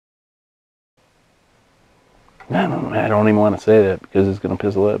I don't even want to say that because it's going to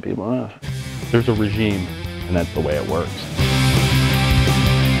piss a lot of people off. There's a regime, and that's the way it works.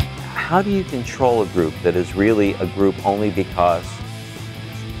 How do you control a group that is really a group only because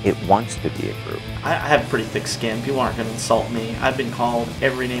it wants to be a group? I have pretty thick skin. People aren't going to insult me. I've been called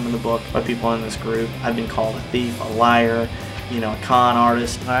every name in the book by people in this group. I've been called a thief, a liar, you know, a con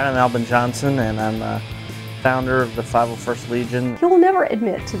artist. Hi, I'm Alvin Johnson, and I'm founder of the 501st Legion. He will never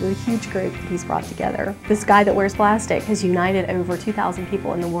admit to the huge group that he's brought together. This guy that wears plastic has united over 2,000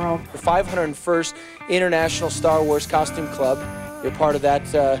 people in the world. The 501st International Star Wars Costume Club. You're part of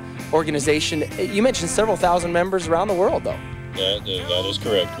that organization. You mentioned several thousand members around the world, though. That is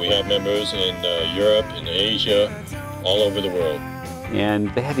correct. We have members in Europe, in Asia, all over the world. And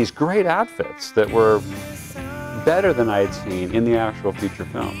they had these great outfits that were better than I had seen in the actual feature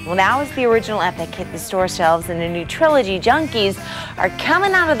film. Well, now as the original epic hit the store shelves and a new trilogy, junkies are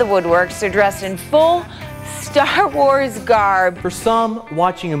coming out of the woodworks. They're dressed in full Star Wars garb. For some,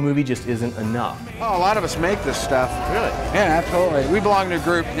 watching a movie just isn't enough. Oh, a lot of us make this stuff. Really? Yeah, absolutely. We belong to a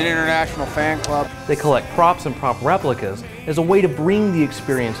group, an international fan club. They collect props and prop replicas as a way to bring the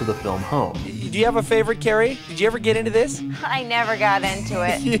experience of the film home. Do you have a favorite, Carrie? Did you ever get into this? I never got into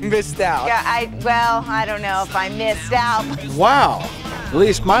it. You missed out. Yeah, well, I don't know if I missed out. Wow. At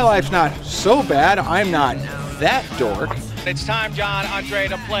least my life's not so bad. I'm not that dork. It's time, John Andre,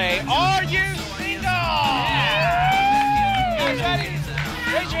 to play Are You Single? Guys ready?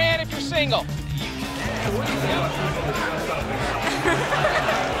 Raise your hand if you're single.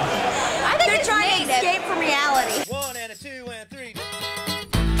 I think they're trying to escape from reality. 1 and a 2 and 3.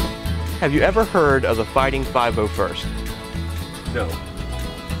 Have you ever heard of the Fighting 501st? No.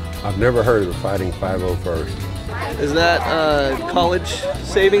 I've never heard of the Fighting 501st. Is that college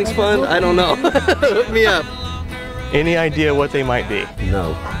savings fund? I don't know. Hook me up. Any idea what they might be?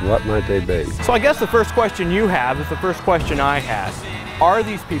 No. What might they be? So I guess the first question you have is the first question I had. Are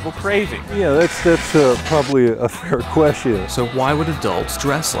these people crazy? Yeah, that's probably a fair question. So why would adults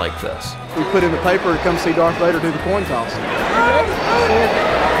dress like this? We put in the paper to come see Darth Vader do the coin toss. Here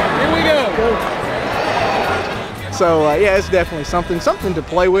we go. So yeah, it's definitely something to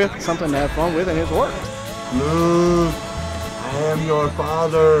play with, something to have fun with, and it's worked. Luke, I am your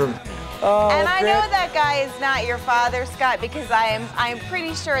father. Oh, and I know that guy is not your father, Scott, because I'm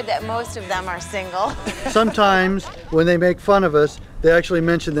pretty sure that most of them are single. Sometimes when they make fun of us, they actually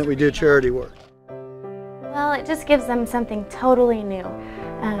mention that we do charity work. Well, it just gives them something totally new.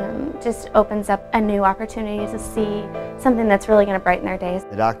 Just opens up a new opportunity to see something that's really going to brighten their days.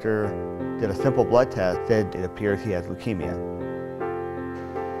 The doctor did a simple blood test, said it appears he has leukemia.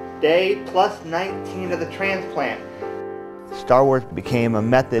 Day plus 19 of the transplant. Star Wars became a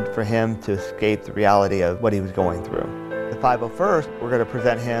method for him to escape the reality of what he was going through. The 501st, we're going to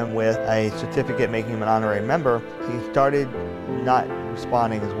present him with a certificate making him an honorary member. He started not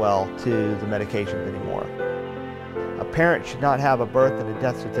responding as well to the medications anymore. A parent should not have a birth and a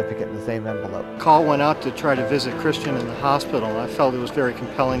death certificate in the same envelope. Call went out to try to visit Christian in the hospital, and I felt it was very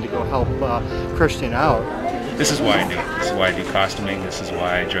compelling to go help Christian out. This is why I do it. This is why I do costuming. This is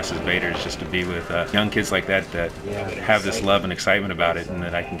why I dress as Vader, is just to be with young kids like that have this love and excitement about it, and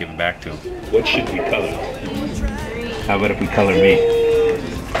that I can give it back to them. What should we color? How about if we color me?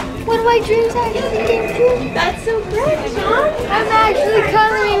 One of my dreams actually came true. That's so great, John. I'm actually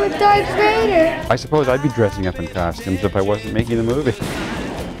coloring with Darth Vader. I suppose I'd be dressing up in costumes if I wasn't making the movie.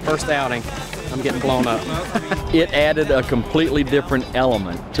 First outing, I'm getting blown up. It added a completely different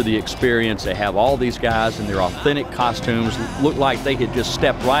element to the experience. They have all these guys in their authentic costumes, look like they had just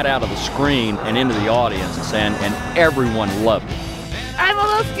stepped right out of the screen and into the audience, and everyone loved it. I'm a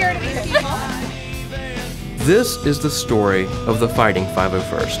little scared of these people. This is the story of the Fighting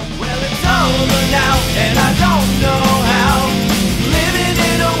 501st. Well, it's over now, and I don't know how. Living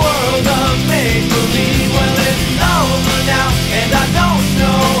in a world of make-believe. Well, it's over now, and I don't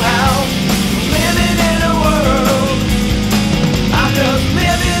know how. Living in a world. I'm just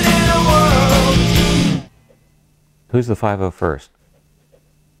living in a world. Who's the 501st?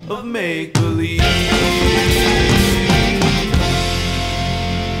 Of make-believe.